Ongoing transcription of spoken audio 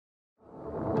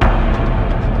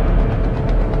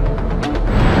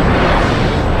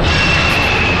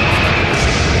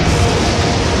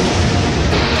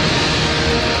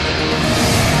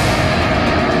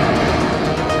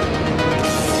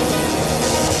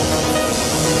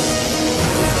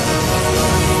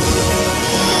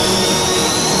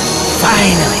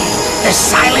The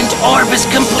silent orb is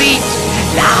complete.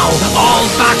 Now all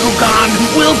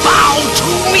Bakugan will bow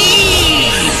to me!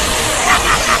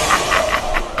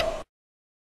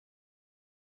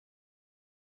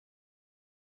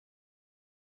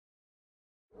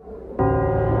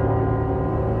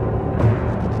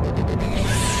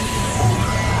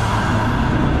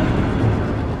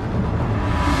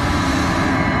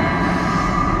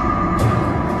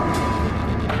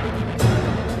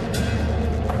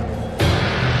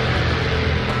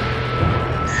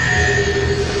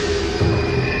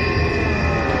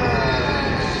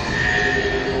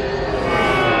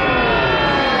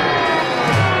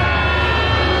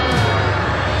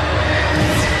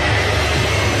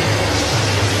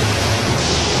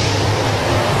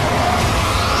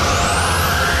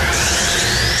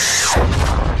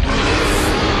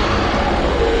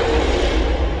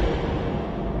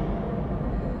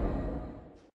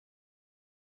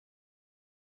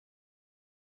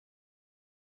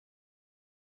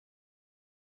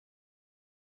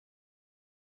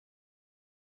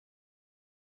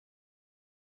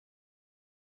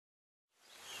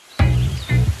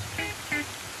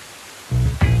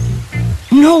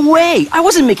 No way! I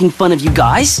wasn't making fun of you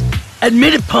guys!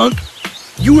 Admit it, punk!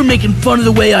 You were making fun of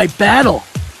the way I battle.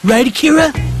 Right,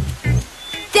 Akira?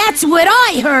 That's what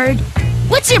I heard!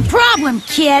 What's your problem,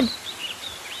 kid?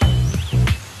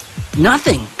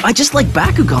 Nothing. I just like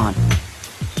Bakugan.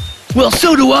 Well,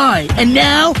 so do I. And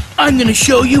now, I'm gonna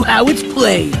show you how it's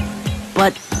played.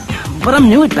 But I'm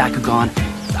new at Bakugan.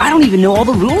 I don't even know all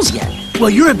the rules yet. Well,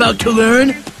 you're about to learn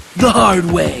the hard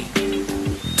way.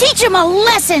 Teach him a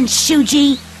lesson,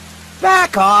 Shuji!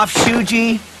 Back off,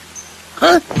 Shuji.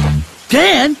 Huh?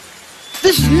 Dan?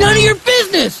 This is none of your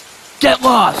business! Get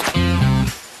lost!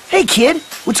 Hey, kid,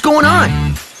 what's going on?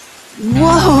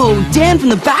 Whoa! Dan from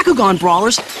the Bakugan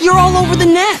Brawlers, you're all over the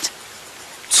net!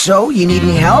 So, you need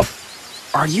any help?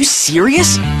 Are you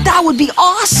serious? That would be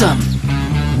awesome!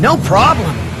 No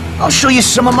problem. I'll show you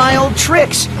some of my old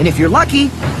tricks, and if you're lucky,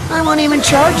 I won't even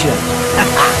charge you.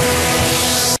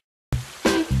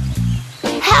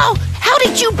 How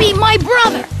did you beat my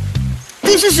brother?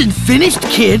 This isn't finished,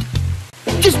 kid.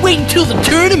 Just wait until the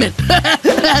tournament.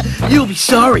 You'll be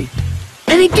sorry.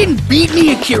 And he didn't beat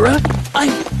me, Akira. I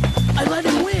let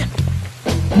him win.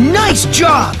 Nice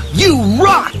job! You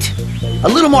rocked! A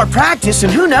little more practice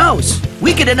and who knows?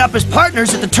 We could end up as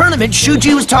partners at the tournament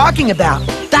Shuji was talking about.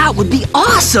 That would be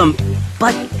awesome!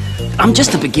 But I'm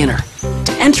just a beginner.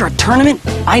 To enter a tournament,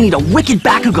 I need a wicked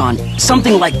Bakugan,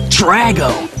 something like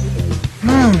Drago.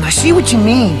 I see what you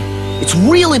mean. It's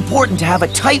real important to have a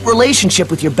tight relationship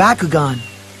with your Bakugan.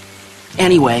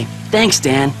 Anyway, thanks,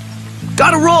 Dan.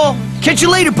 Gotta roll! Catch you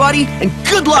later, buddy, and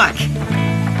good luck!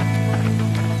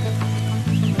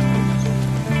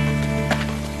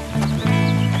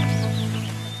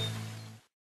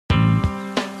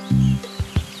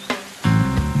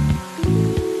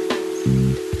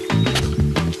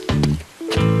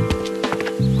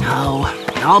 Oh,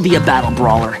 I'll be a battle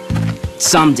brawler.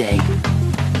 Someday.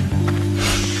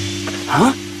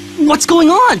 Huh? What's going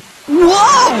on?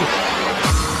 Whoa!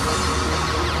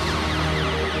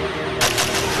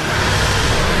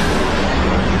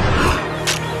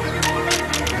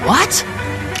 What?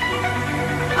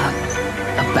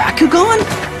 A Bakugan?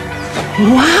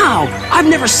 Wow! I've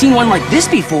never seen one like this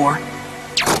before.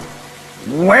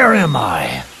 Where am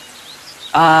I?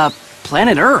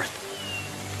 Planet Earth.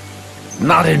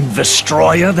 Not in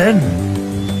Vestroya, then?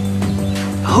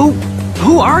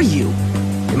 Who are you?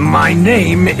 My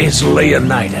name is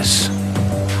Leonidas.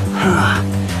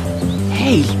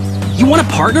 Hey, you want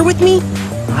to partner with me?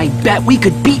 I bet we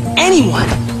could beat anyone.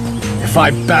 If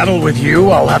I battle with you,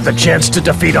 I'll have the chance to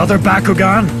defeat other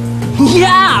Bakugan?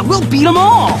 Yeah, we'll beat them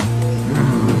all.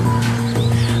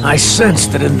 I sense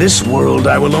that in this world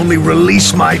I will only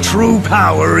release my true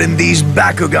power in these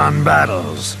Bakugan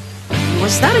battles.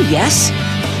 Was that a yes?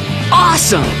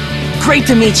 Awesome! Great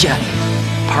to meet you,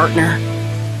 partner.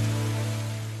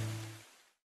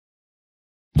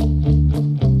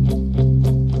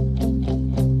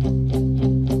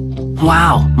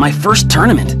 Wow, my first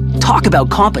tournament. Talk about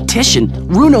competition.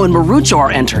 Runo and Marucho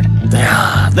are entered.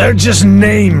 They're just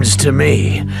names to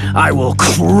me. I will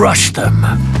crush them.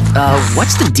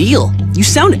 What's the deal? You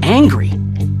sound angry.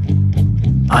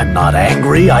 I'm not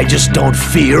angry, I just don't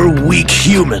fear weak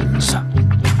humans.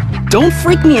 Don't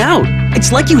freak me out.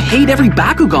 It's like you hate every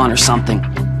Bakugan or something.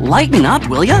 Lighten up,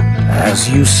 will ya? As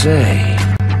you say.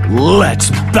 Let's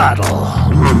battle.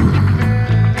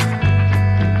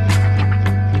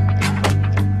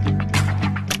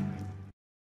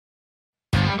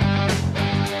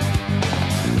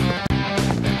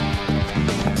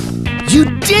 You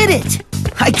did it!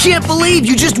 I can't believe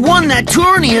you just won that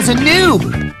tourney as a noob!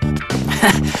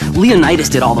 Leonidas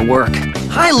did all the work.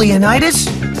 Hi, Leonidas.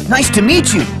 Nice to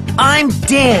meet you. I'm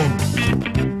Dan.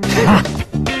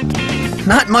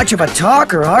 Not much of a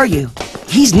talker, are you?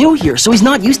 He's new here, so he's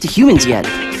not used to humans yet.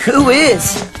 Who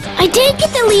is? I take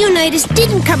it that Leonidas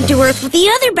didn't come to Earth with the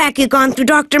other Bakugan through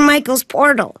Dr. Michael's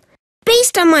portal.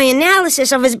 Based on my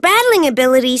analysis of his battling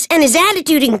abilities and his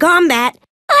attitude in combat,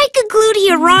 I conclude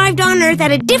he arrived on Earth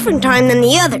at a different time than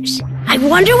the others. I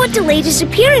wonder what delayed his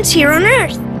appearance here on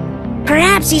Earth.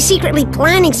 Perhaps he's secretly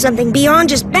planning something beyond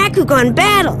just Bakugan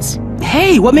battles.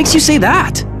 Hey, what makes you say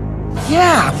that?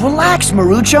 Yeah, relax,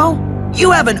 Marucho.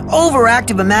 You have an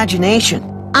overactive imagination.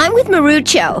 I'm with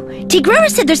Marucho. Tigrera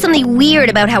said there's something weird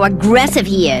about how aggressive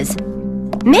he is.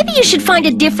 Maybe you should find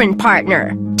a different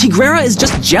partner. Tigrera is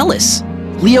just jealous.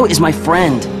 Leo is my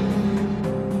friend.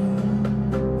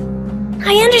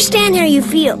 I understand how you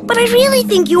feel, but I really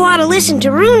think you ought to listen to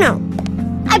Runo.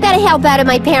 I've got to help out at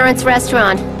my parents'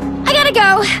 restaurant. I gotta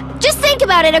go. Just think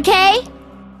about it, okay?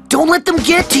 Don't let them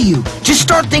get to you. Just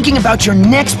start thinking about your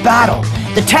next battle.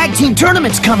 The tag team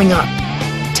tournament's coming up.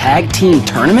 Tag team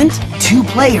tournament? 2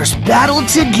 players battle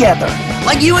together,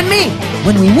 like you and me.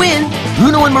 When we win,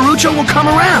 Runo and Marucho will come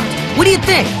around. What do you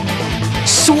think?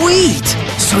 Sweet!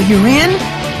 So you're in?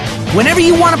 Whenever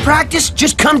you want to practice,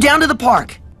 just come down to the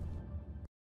park.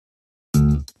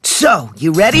 So,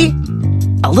 you ready?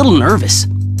 A little nervous.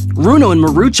 Runo and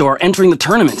Marucho are entering the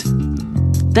tournament.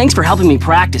 Thanks for helping me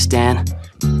practice, Dan.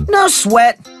 No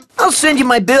sweat. I'll send you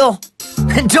my bill.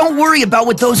 And don't worry about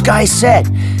what those guys said.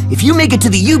 If you make it to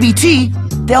the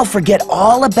UBT, they'll forget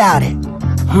all about it.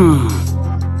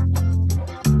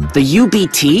 The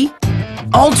UBT?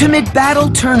 Ultimate Battle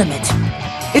Tournament.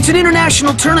 It's an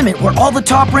international tournament where all the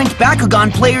top-ranked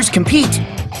Bakugan players compete.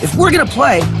 If we're gonna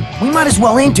play, we might as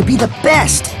well aim to be the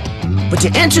best. But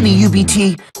to enter the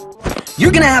UBT,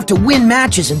 you're gonna have to win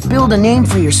matches and build a name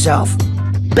for yourself.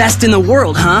 Best in the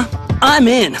world, huh? I'm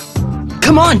in.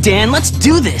 Come on, Dan, let's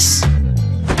do this.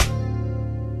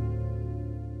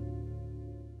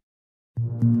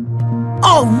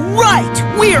 All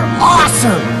right! We're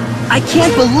awesome! I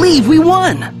can't believe we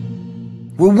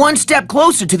won! We're one step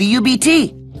closer to the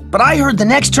UBT. But I heard the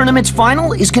next tournament's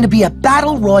final is gonna be a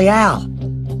Battle Royale.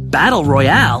 Battle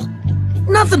Royale?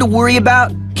 Nothing to worry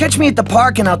about. Catch me at the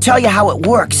park and I'll tell you how it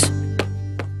works.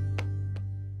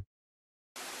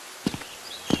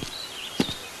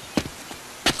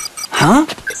 Huh?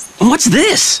 What's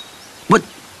this?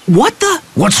 What the?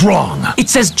 What's wrong? It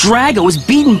says Drago was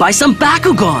beaten by some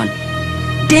Bakugan.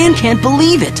 Dan can't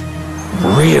believe it.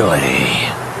 Really?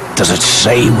 Does it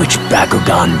say which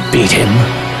Bakugan beat him?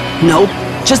 Nope,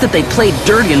 just that they played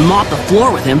dirty and mopped the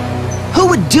floor with him. Who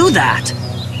would do that?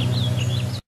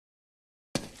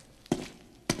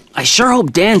 I sure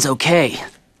hope Dan's okay.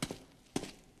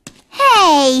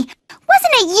 Hey,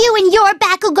 wasn't it you and your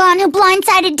Bakugan who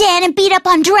blindsided Dan and beat up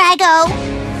on Drago?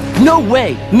 No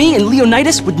way! Me and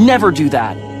Leonidas would never do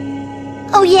that.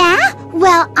 Oh yeah?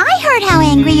 Well, I heard how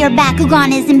angry your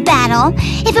Bakugan is in battle.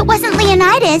 If it wasn't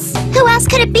Leonidas, who else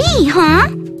could it be, huh?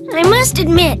 I must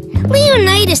admit,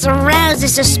 Leonidas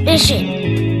arouses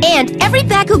suspicion. And every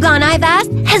Bakugan I've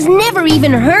asked has never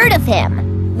even heard of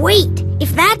him. Wait,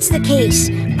 if that's the case,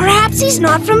 perhaps he's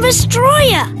not from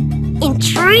Vestroia.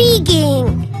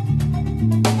 Intriguing.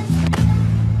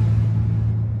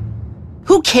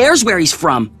 Who cares where he's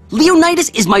from? Leonidas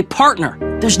is my partner.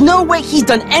 There's no way he's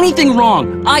done anything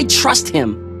wrong. I trust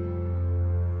him.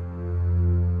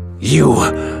 You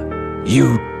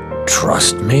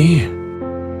trust me?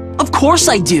 Of course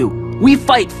I do. We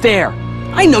fight fair.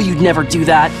 I know you'd never do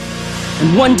that.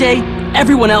 And one day,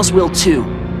 everyone else will too.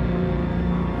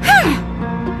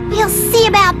 We'll see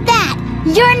about that.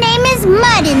 Your name is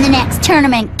Mud in the next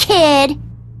tournament, kid.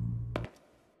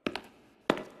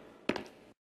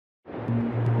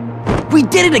 We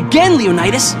did it again,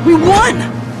 Leonidas! We won!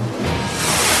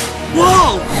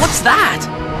 Whoa! What's that?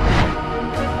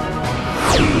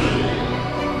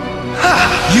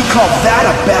 You call that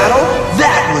a battle?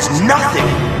 That was nothing!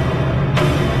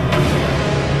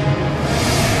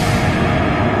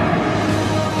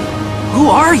 Who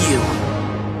are you?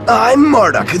 I'm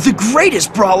Marduk, the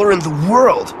greatest brawler in the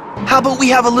world. How about we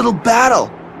have a little battle?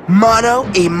 Mano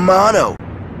a mano.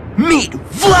 Meet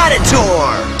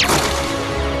Vladitor!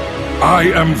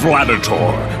 I am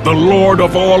Vladitor, the lord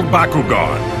of all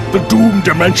Bakugan. The doomed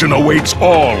dimension awaits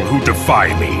all who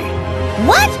defy me.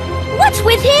 What? What's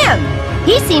with him?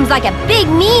 He seems like a big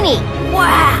meanie.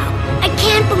 Wow, I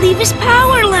can't believe his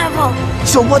power level.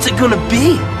 So what's it gonna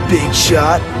be, big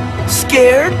shot?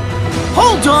 Scared?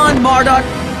 Hold on, Marduk.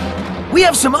 We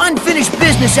have some unfinished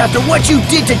business after what you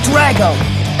did to Drago.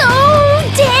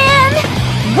 Oh, Dan!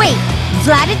 Wait,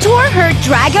 Vladitor hurt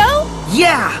Drago?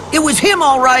 Yeah, it was him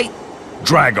all right.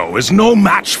 Drago is no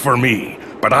match for me,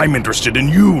 but I'm interested in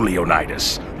you,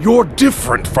 Leonidas. You're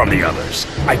different from the others.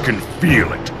 I can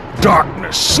feel it.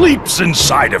 Darkness sleeps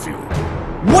inside of you.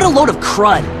 What a load of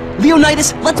crud.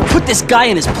 Leonidas, let's put this guy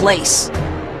in his place.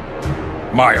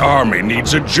 My army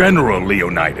needs a general,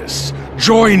 Leonidas.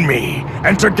 Join me,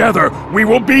 and together we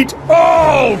will beat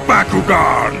all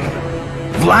Bakugan!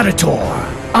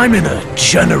 Vladitor, I'm in a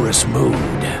generous mood.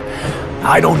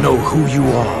 I don't know who you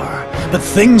are, but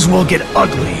things will get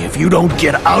ugly if you don't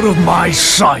get out of my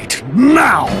sight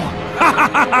now!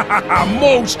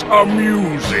 Most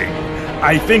amusing.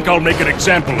 I think I'll make an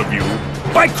example of you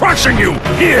by crushing you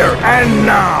here and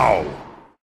now!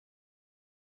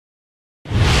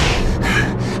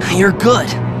 You're good,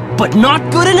 but not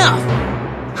good enough.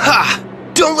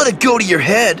 Ha! Don't let it go to your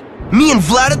head. Me and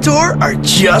Vladitor are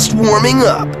just warming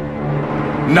up.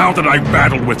 Now that I've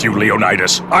battled with you,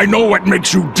 Leonidas, I know what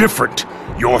makes you different.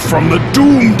 You're from the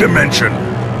Doom Dimension.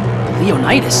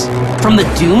 Leonidas? From the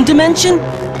Doom Dimension?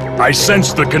 I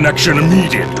sensed the connection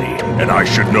immediately, and I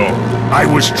should know. I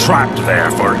was trapped there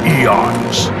for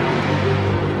eons.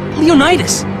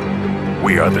 Leonidas!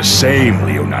 We are the same,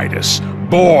 Leonidas.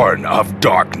 Born of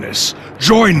darkness.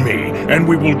 Join me, and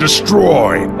we will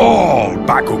destroy all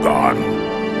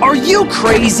Bakugan. Are you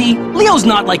crazy? Leo's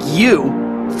not like you.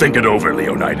 Think it over,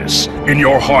 Leonidas. In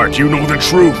your heart, you know the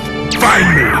truth.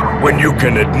 Find me when you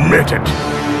can admit it.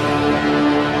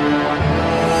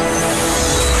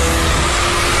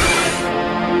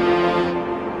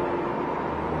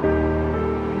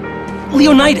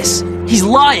 Leonidas, he's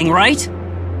lying, right?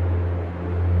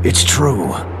 It's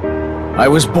true. I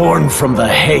was born from the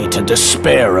hate and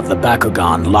despair of the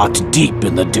Bakugan locked deep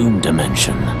in the Doom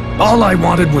Dimension. All I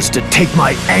wanted was to take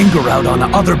my anger out on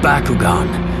other Bakugan.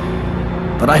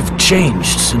 But I've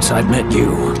changed since I've met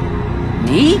you.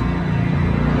 Me?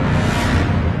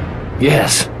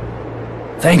 Yes.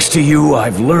 Thanks to you,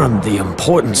 I've learned the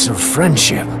importance of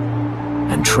friendship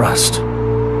and trust.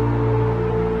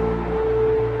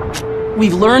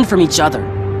 We've learned from each other.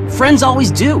 Friends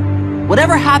always do.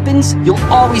 Whatever happens, you'll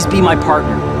always be my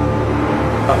partner.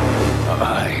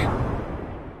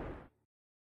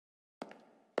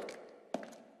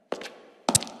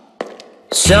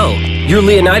 So, you're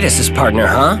Leonidas' partner,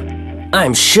 huh?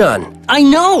 I'm Shun. I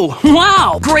know!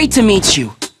 Wow! Great to meet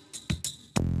you.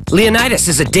 Leonidas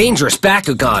is a dangerous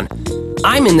Bakugan.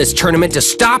 I'm in this tournament to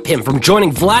stop him from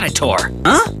joining Vladitor.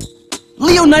 Huh?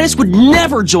 Leonidas would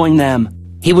never join them.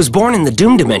 He was born in the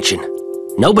Doom Dimension.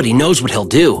 Nobody knows what he'll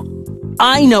do.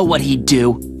 I know what he'd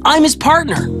do. I'm his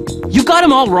partner. You got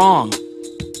him all wrong.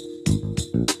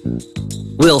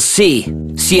 We'll see.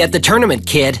 See you at the tournament,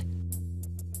 kid.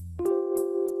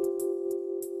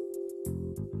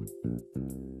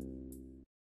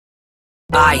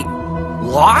 I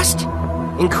lost?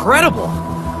 Incredible.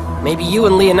 Maybe you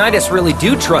and Leonidas really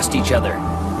do trust each other.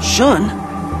 Shun?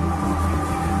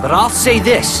 But I'll say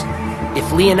this.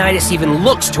 If Leonidas even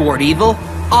looks toward evil,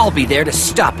 I'll be there to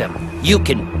stop him. You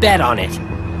can bet on it.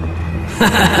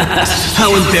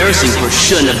 How embarrassing for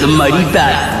Shun of the mighty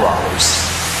Bat Brawlers.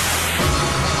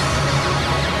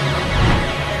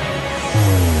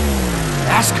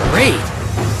 That's great.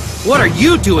 What are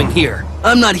you doing here?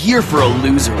 I'm not here for a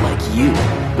loser like you,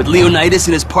 but Leonidas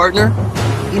and his partner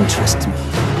interest me.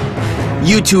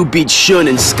 You two beat Shun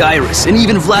and Skyrus, and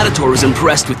even Vladitor is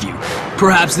impressed with you.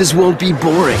 Perhaps this won't be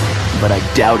boring, but I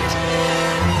doubt it.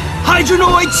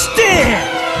 Hydronoid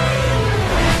stand!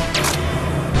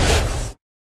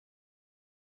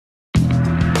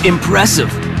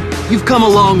 Impressive. You've come a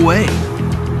long way.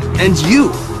 And you,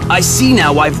 I see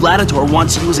now why Vladitor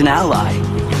wants you as an ally.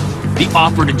 The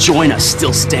offer to join us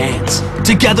still stands.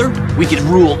 Together, we could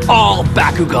rule all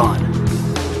Bakugan.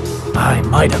 I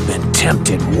might have been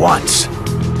tempted once,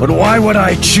 but why would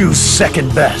I choose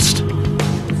second best?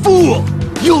 Fool!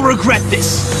 You'll regret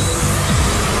this!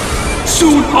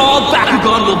 Soon all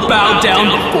Bakugan will bow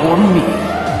down before me.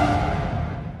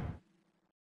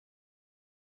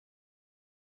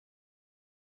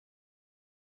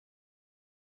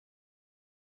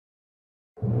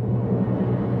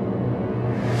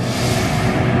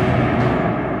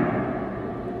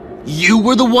 You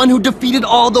were the one who defeated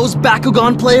all those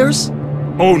Bakugan players?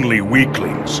 Only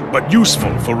weaklings, but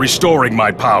useful for restoring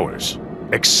my powers.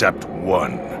 Except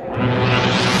one.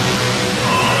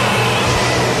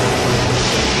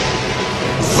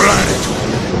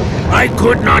 Vladitor, I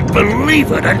could not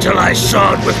believe it until I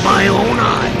saw it with my own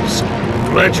eyes.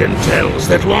 Legend tells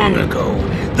that long ago,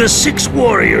 the 6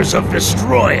 warriors of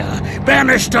Destroya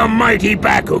banished a mighty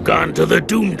Bakugan to the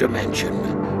Doom Dimension.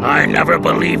 I never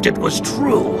believed it was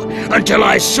true until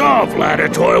I saw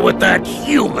Vladitor with that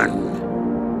human.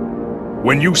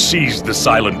 When you seized the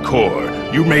silent core,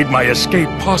 you made my escape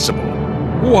possible.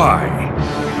 Why?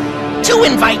 To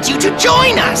invite you to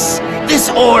join us! This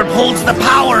orb holds the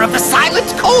power of the silent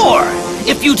core!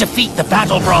 If you defeat the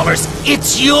Battle Brawlers,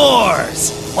 it's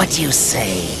yours! What do you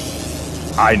say?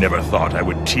 I never thought I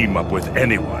would team up with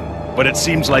anyone, but it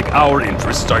seems like our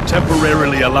interests are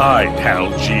temporarily allied,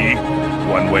 Hal G.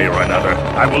 One way or another,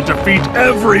 I will defeat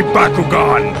every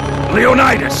Bakugan!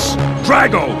 Leonidas!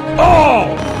 Drago!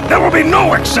 All! There will be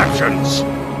no exceptions!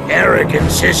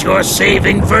 Arrogance is your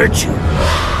saving virtue.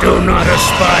 Do not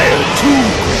aspire too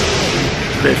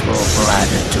greatly, little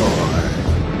Vladitor.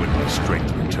 When my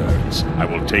strength returns, I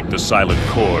will take the silent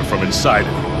core from inside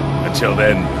of you. Until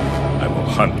then, I will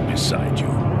hunt beside you.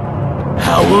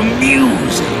 How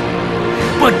amusing!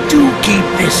 But do keep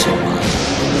this in mind.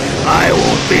 I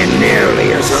won't be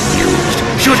nearly as amused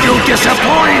should you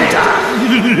disappoint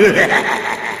us!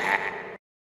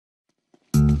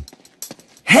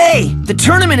 Hey, the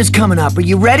tournament is coming up. Are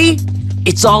you ready?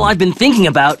 It's all I've been thinking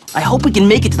about. I hope we can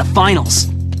make it to the finals.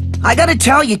 I gotta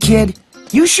tell you, kid,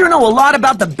 you sure know a lot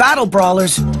about the Battle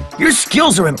Brawlers. Your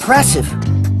skills are impressive.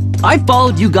 I've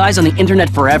followed you guys on the internet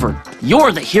forever.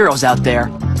 You're the heroes out there.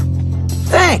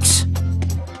 Thanks.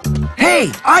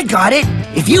 Hey, I got it.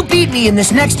 If you beat me in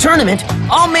this next tournament,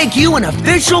 I'll make you an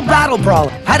official Battle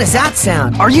Brawler. How does that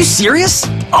sound? Are you serious?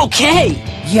 Okay.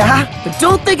 Yeah, but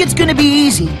don't think it's gonna be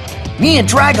easy. Me and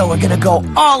Drago are gonna go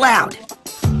all out.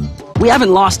 We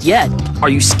haven't lost yet. Are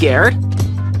you scared?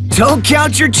 Don't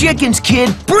count your chickens,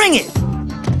 kid. Bring it!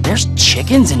 There's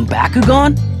chickens in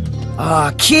Bakugan?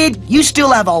 Kid, you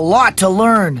still have a lot to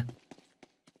learn.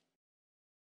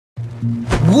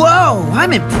 Whoa,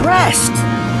 I'm impressed.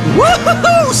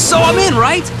 Woohoo! So I'm in,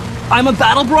 right? I'm a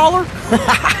Battle Brawler?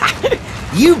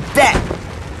 You bet.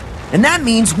 And that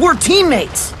means we're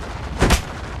teammates.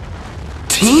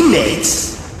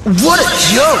 Teammates? What a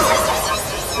joke!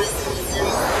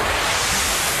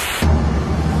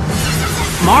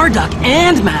 Marduk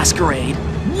and Masquerade?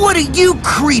 What are you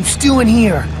creeps doing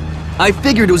here? I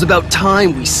figured it was about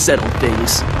time we settled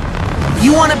things.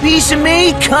 You want a piece of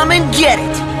me? Come and get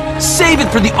it! Save it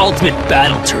for the ultimate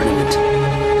battle tournament.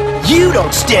 You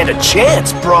don't stand a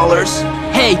chance, Brawlers!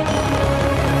 Hey,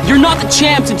 you're not the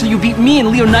champs until you beat me and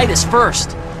Leonidas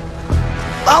first.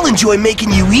 I'll enjoy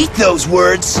making you eat those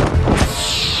words.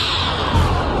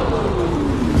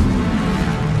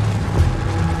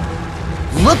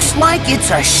 Looks like it's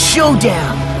a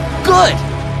showdown. Good!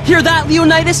 Hear that,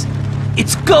 Leonidas?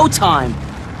 It's go time.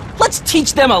 Let's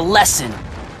teach them a lesson.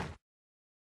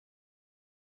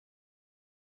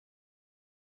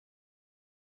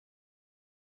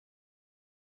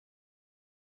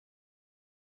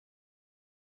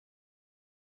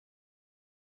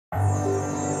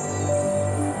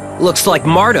 Looks like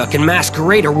Marduk and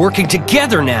Masquerade are working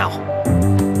together now.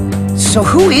 So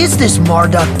who is this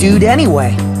Marduk dude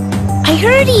anyway? I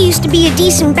heard he used to be a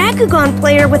decent Bakugan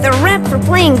player with a rep for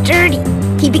playing dirty.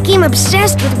 He became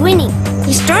obsessed with winning.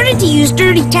 He started to use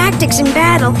dirty tactics in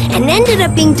battle and ended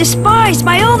up being despised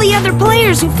by all the other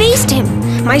players who faced him.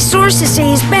 My sources say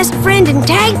his best friend and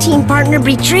tag team partner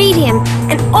betrayed him,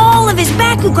 and all of his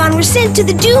Bakugan were sent to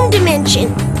the Doom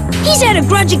Dimension. He's had a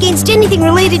grudge against anything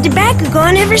related to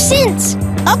Bakugan ever since.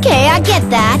 Okay, I get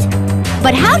that.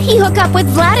 But how'd he hook up with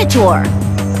Vladitor?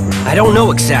 I don't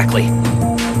know exactly.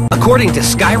 According to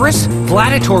Skyrus,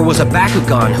 Vladitor was a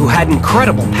Bakugan who had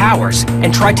incredible powers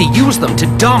and tried to use them to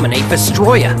dominate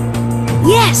Vestroia.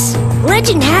 Yes,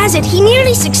 legend has it he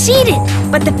nearly succeeded,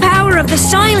 but the power of the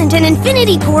Silent and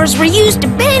Infinity Cores were used to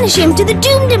banish him to the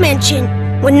Doom Dimension.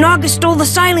 When Naga stole the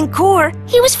Silent Core,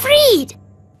 he was freed.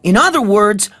 In other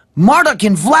words, Marduk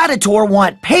and Vladitor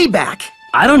want payback.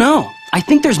 I don't know. I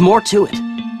think there's more to it.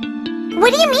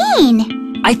 What do you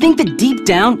mean? I think that deep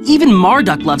down, even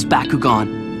Marduk loves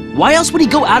Bakugan. Why else would he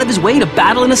go out of his way to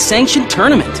battle in a sanctioned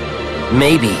tournament?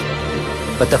 Maybe.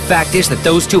 But the fact is that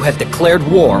those two have declared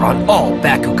war on all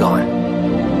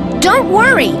Bakugan. Don't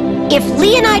worry. If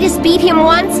Leonidas beat him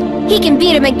once, he can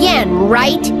beat him again,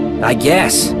 right? I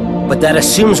guess. But that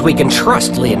assumes we can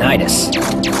trust Leonidas.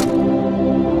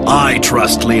 I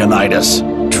trust Leonidas.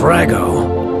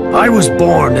 Drago, I was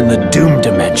born in the Doom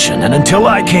Dimension, and until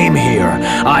I came here,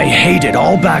 I hated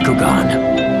all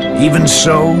Bakugan. Even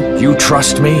so, you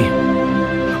trust me?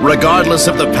 Regardless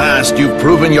of the past, you've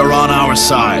proven you're on our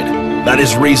side. That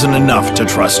is reason enough to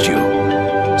trust you.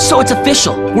 So it's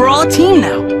official. We're all a team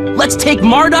now. Let's take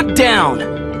Marduk down.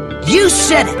 You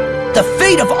said it. The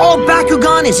fate of all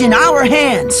Bakugan is in our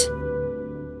hands.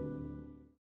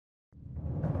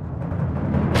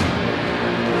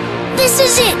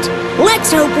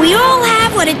 Let's hope we all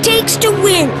have what it takes to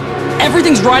win.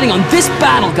 Everything's riding on this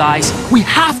battle, guys. We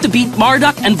have to beat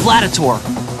Marduk and Vladitor.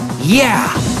 Yeah!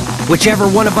 Whichever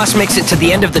one of us makes it to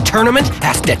the end of the tournament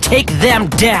has to take them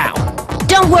down.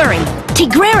 Don't worry,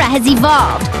 Tigrera has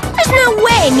evolved. There's no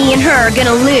way me and her are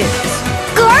gonna lose.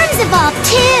 Gorm's evolved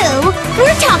too!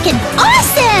 We're talking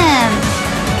awesome!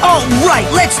 All right,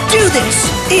 let's do this!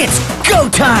 It's go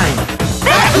time!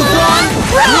 Bakugan,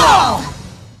 roll!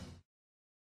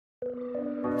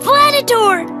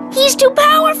 Vladitor! He's too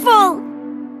powerful!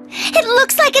 It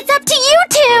looks like it's up to you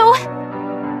two!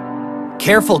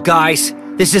 Careful, guys.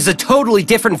 This is a totally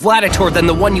different Vladitor than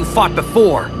the one you fought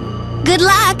before. Good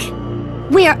luck!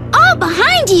 We're all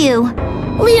behind you!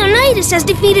 Leonidas has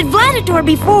defeated Vladitor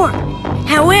before.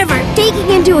 However,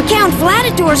 taking into account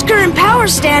Vladitor's current power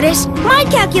status, my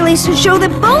calculations show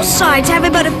that both sides have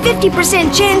about a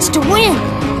 50% chance to win.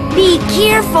 Be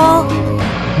careful.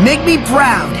 Make me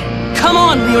proud. Come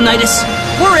on, Leonidas.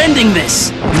 We're ending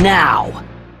this. Now.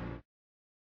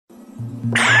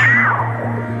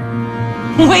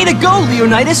 Way to go,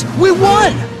 Leonidas! We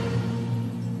won!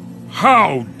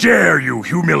 How dare you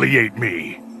humiliate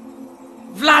me?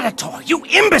 Vladitor, you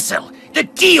imbecile! The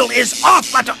deal is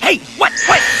off, Vladitor! Hey, what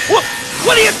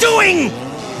are you doing?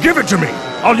 Give it to me!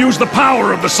 I'll use the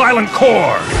power of the silent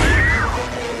core!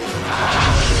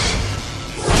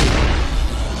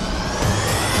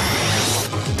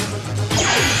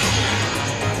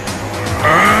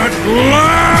 At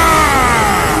last!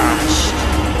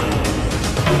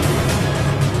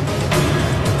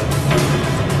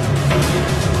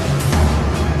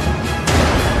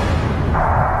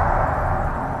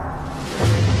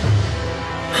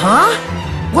 Huh?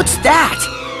 What's that?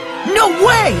 No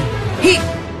way!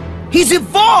 He's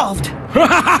evolved!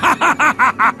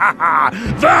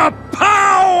 The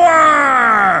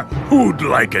power! Who'd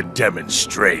like a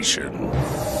demonstration?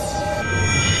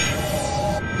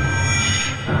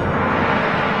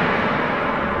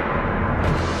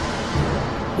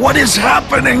 What is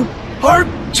happening? Hard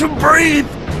to breathe.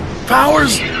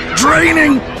 Power's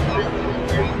draining.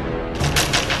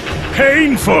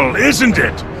 Painful, isn't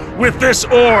it? With this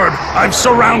orb, I've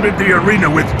surrounded the arena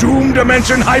with Doom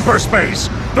Dimension hyperspace.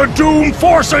 The Doom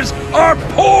forces are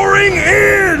pouring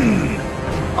in!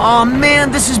 Aw,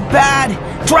 man, this is bad.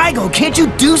 Drago, can't you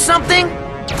do something?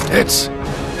 It's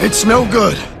no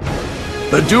good.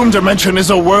 The Doom Dimension is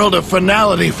a world of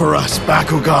finality for us,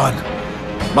 Bakugan.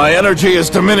 My energy is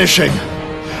diminishing.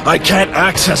 I can't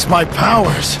access my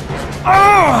powers.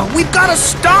 Oh, we've got to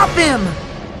stop him!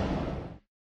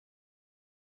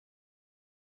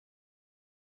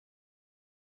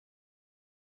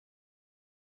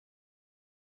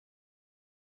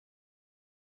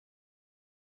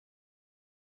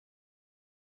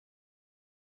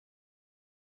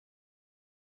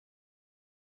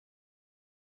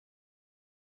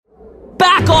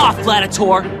 Back off,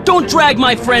 Vladitor! Don't drag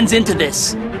my friends into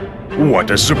this! What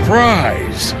a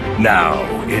surprise! Now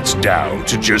it's down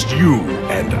to just you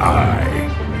and I.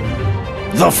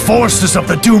 The forces of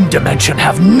the Doom Dimension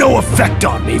have no effect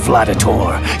on me,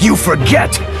 Vladitor. You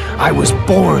forget, I was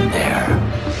born there.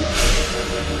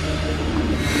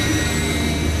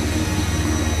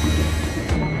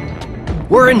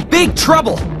 We're in big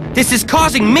trouble! This is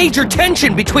causing major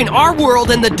tension between our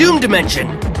world and the Doom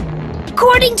Dimension.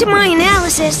 According to my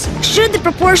analysis, should the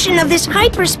proportion of this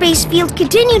hyperspace field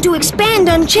continue to expand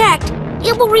unchecked,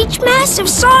 it will reach massive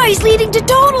size, leading to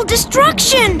total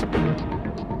destruction!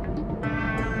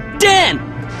 Dan!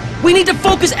 We need to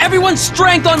focus everyone's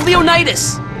strength on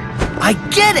Leonidas! I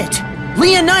get it!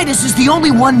 Leonidas is the only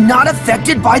one not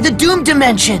affected by the Doom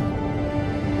Dimension!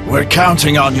 We're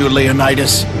counting on you,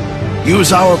 Leonidas.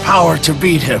 Use our power to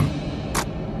beat him.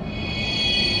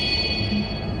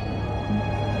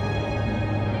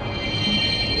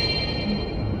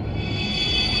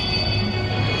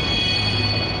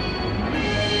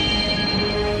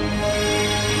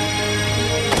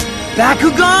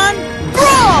 Bakugan,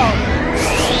 brawl!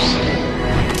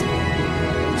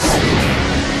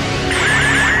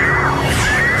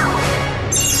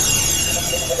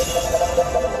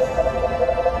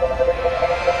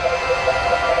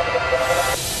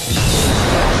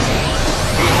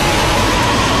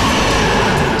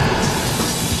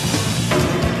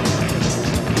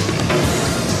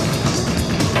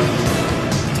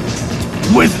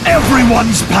 With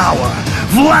everyone's power,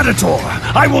 Vladitor,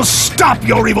 I will stop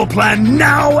your evil plan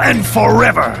now and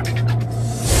forever!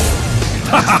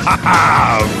 Ha ha ha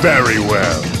ha! Very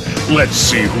well. Let's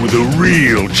see who the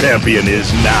real champion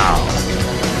is now.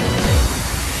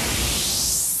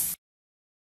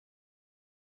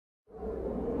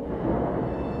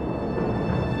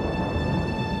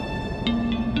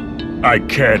 I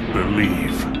can't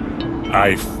believe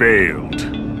I failed.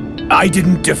 I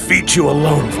didn't defeat you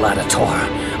alone, Vladitor.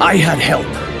 I had help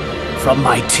from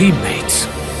my teammates.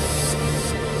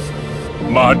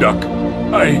 Marduk,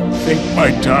 I think my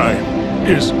time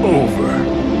is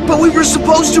over. But we were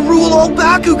supposed to rule all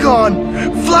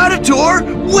Bakugan! Vladitor,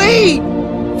 wait!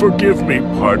 Forgive me,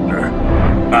 partner.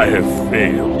 I have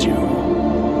failed you.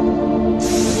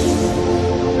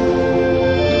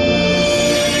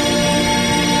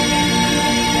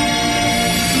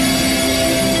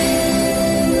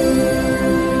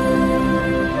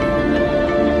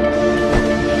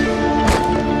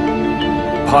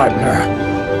 Partner,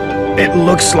 it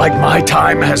looks like my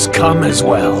time has come as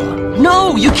well.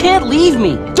 No, you can't leave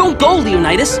me! Don't go,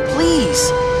 Leonidas,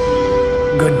 please!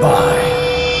 Goodbye.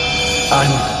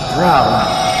 I'm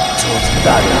proud to have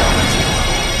battled with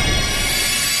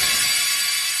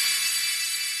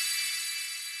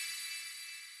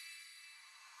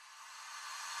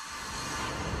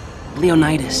you.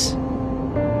 Leonidas.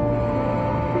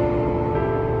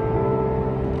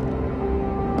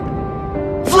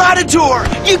 Vladitor!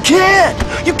 You can't!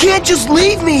 You can't just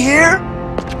leave me here!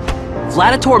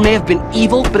 Vladitor may have been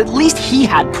evil, but at least he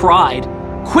had pride.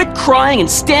 Quit crying and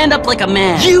stand up like a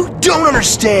man! You don't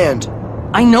understand!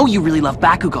 I know you really love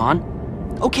Bakugan.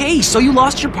 Okay, so you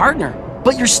lost your partner,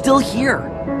 but you're still here.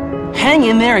 Hang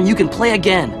in there and you can play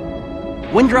again.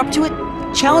 When you're up to it,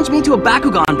 challenge me to a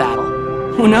Bakugan battle.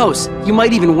 Who knows, you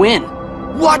might even win.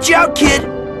 Watch out, kid!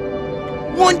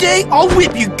 One day, I'll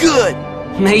whip you good!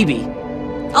 Maybe.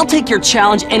 I'll take your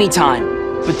challenge anytime,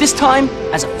 but this time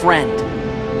as a friend.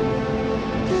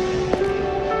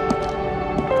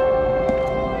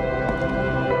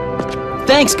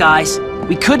 Thanks, guys.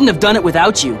 We couldn't have done it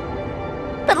without you.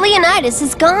 But Leonidas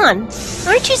is gone.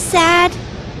 Aren't you sad?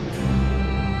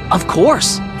 Of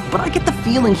course, but I get the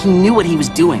feeling he knew what he was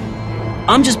doing.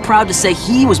 I'm just proud to say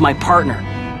he was my partner.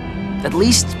 At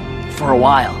least, for a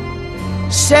while.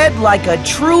 Said like a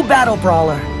true battle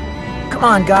brawler. Come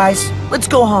on, guys. Let's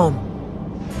go home.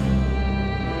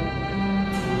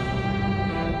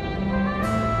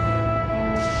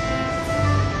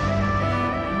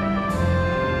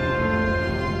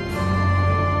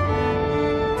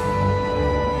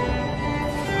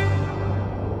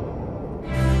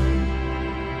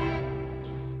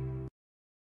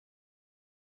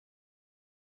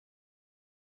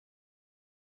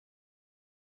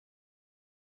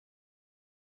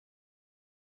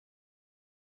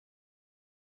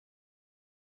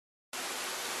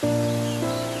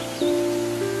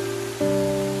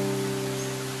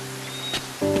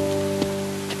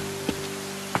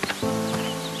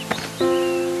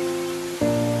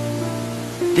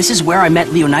 This is where I met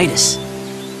Leonidas.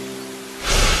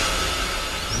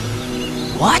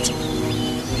 What?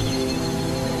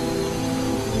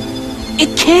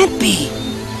 It can't be!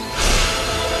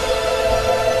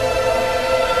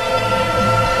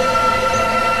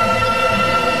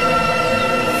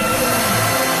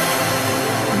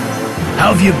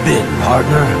 How have you been,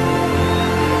 partner?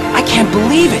 I can't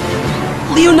believe it!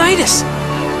 Leonidas!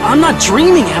 I'm not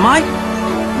dreaming, am I?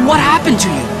 What happened to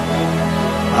you?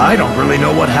 I don't really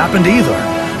know what happened either,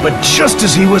 but just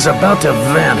as he was about to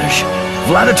vanish,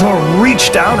 Vladitor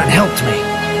reached out and helped me.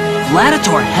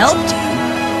 Vladitor helped you?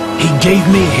 He gave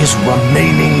me his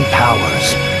remaining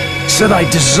powers, said I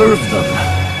deserved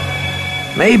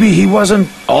them. Maybe he wasn't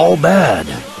all bad.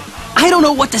 I don't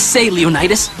know what to say,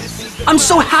 Leonidas. I'm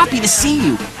so happy to see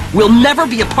you. We'll never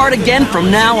be apart again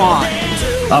from now on.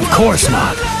 Of course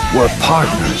not. We're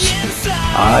partners.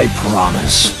 I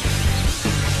promise.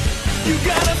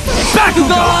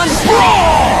 Bakugan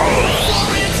Brawl!